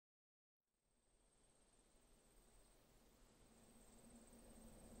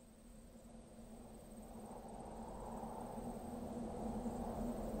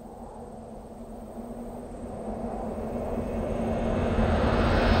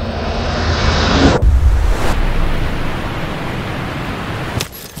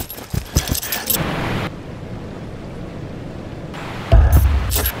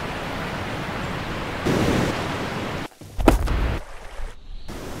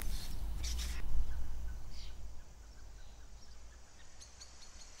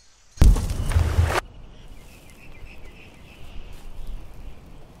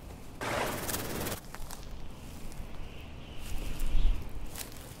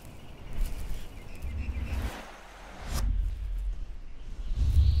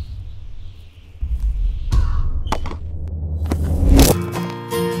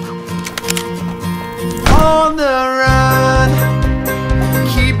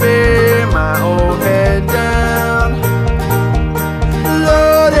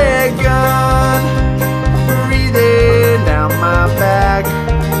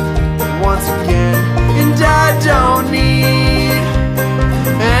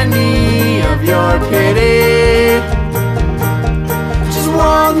of your pity. Just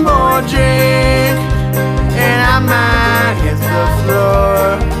one more drink and I might hit the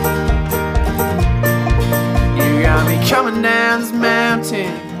floor. You got me coming down this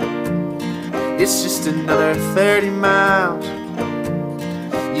mountain. It's just another 30 miles.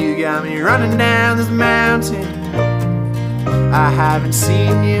 You got me running down this mountain. I haven't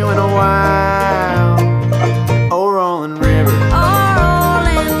seen you in a while. Oh, rolling river, come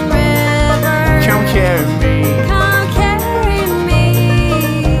carry me. Come carry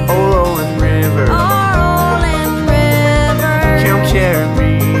me. Oh, rolling river, come carry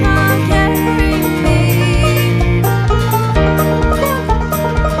me. Come carry me.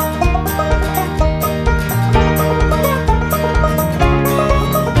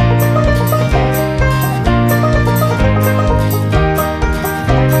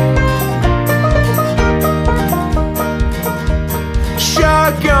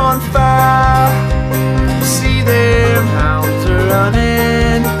 Shotgun fire, see them hounds are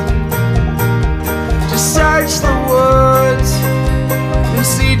running. Just search the woods and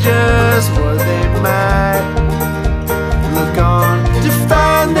see just what they might look on to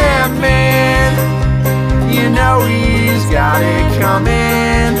find that man. You know he's got it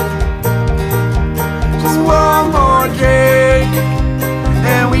coming. Just one more drink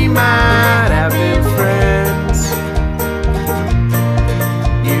and we might have been friends.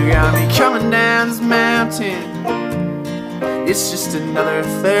 You got me coming down this mountain. It's just another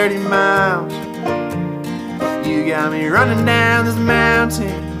 30 miles. You got me running down this mountain.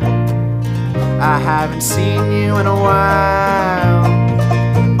 I haven't seen you in a while.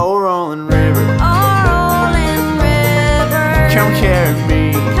 Oh, rolling river, come carry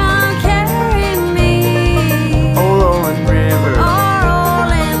me. Come carry me. Oh, rolling river,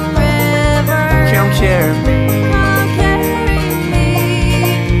 come carry me. Come carry me.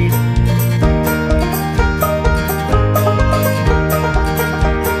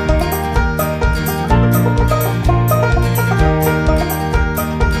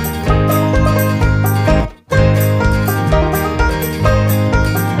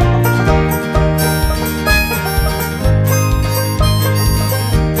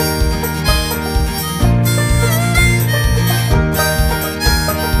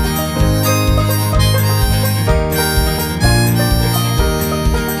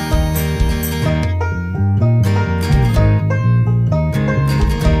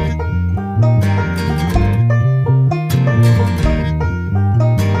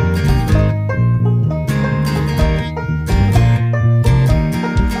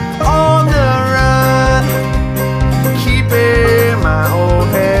 On the run, keeping my old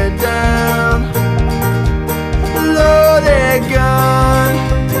head down. Loaded gun,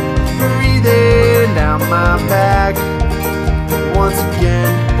 breathing down my back once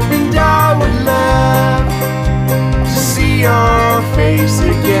again. And I would love to see your face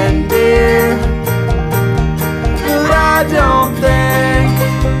again, dear. But I don't think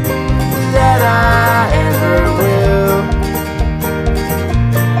that I ever will.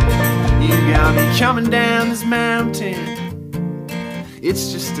 You got me coming down this mountain.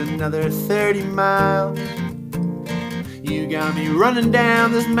 It's just another 30 miles. You got me running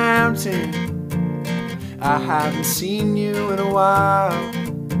down this mountain. I haven't seen you in a while.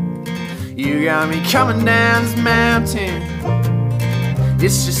 You got me coming down this mountain.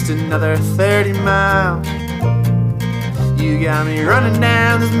 It's just another 30 miles. You got me running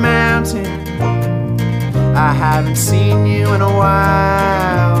down this mountain. I haven't seen you in a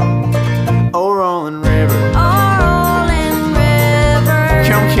while. Oh, rolling river, come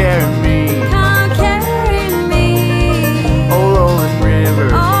carry me. Come carry me. Oh, rolling river,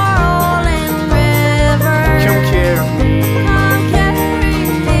 come carry me. Come carry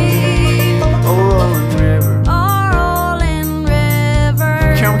me. Oh, rolling river,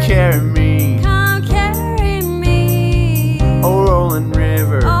 come carry me. Come carry me. Oh, rolling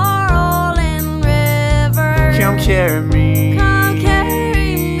river, come carry me.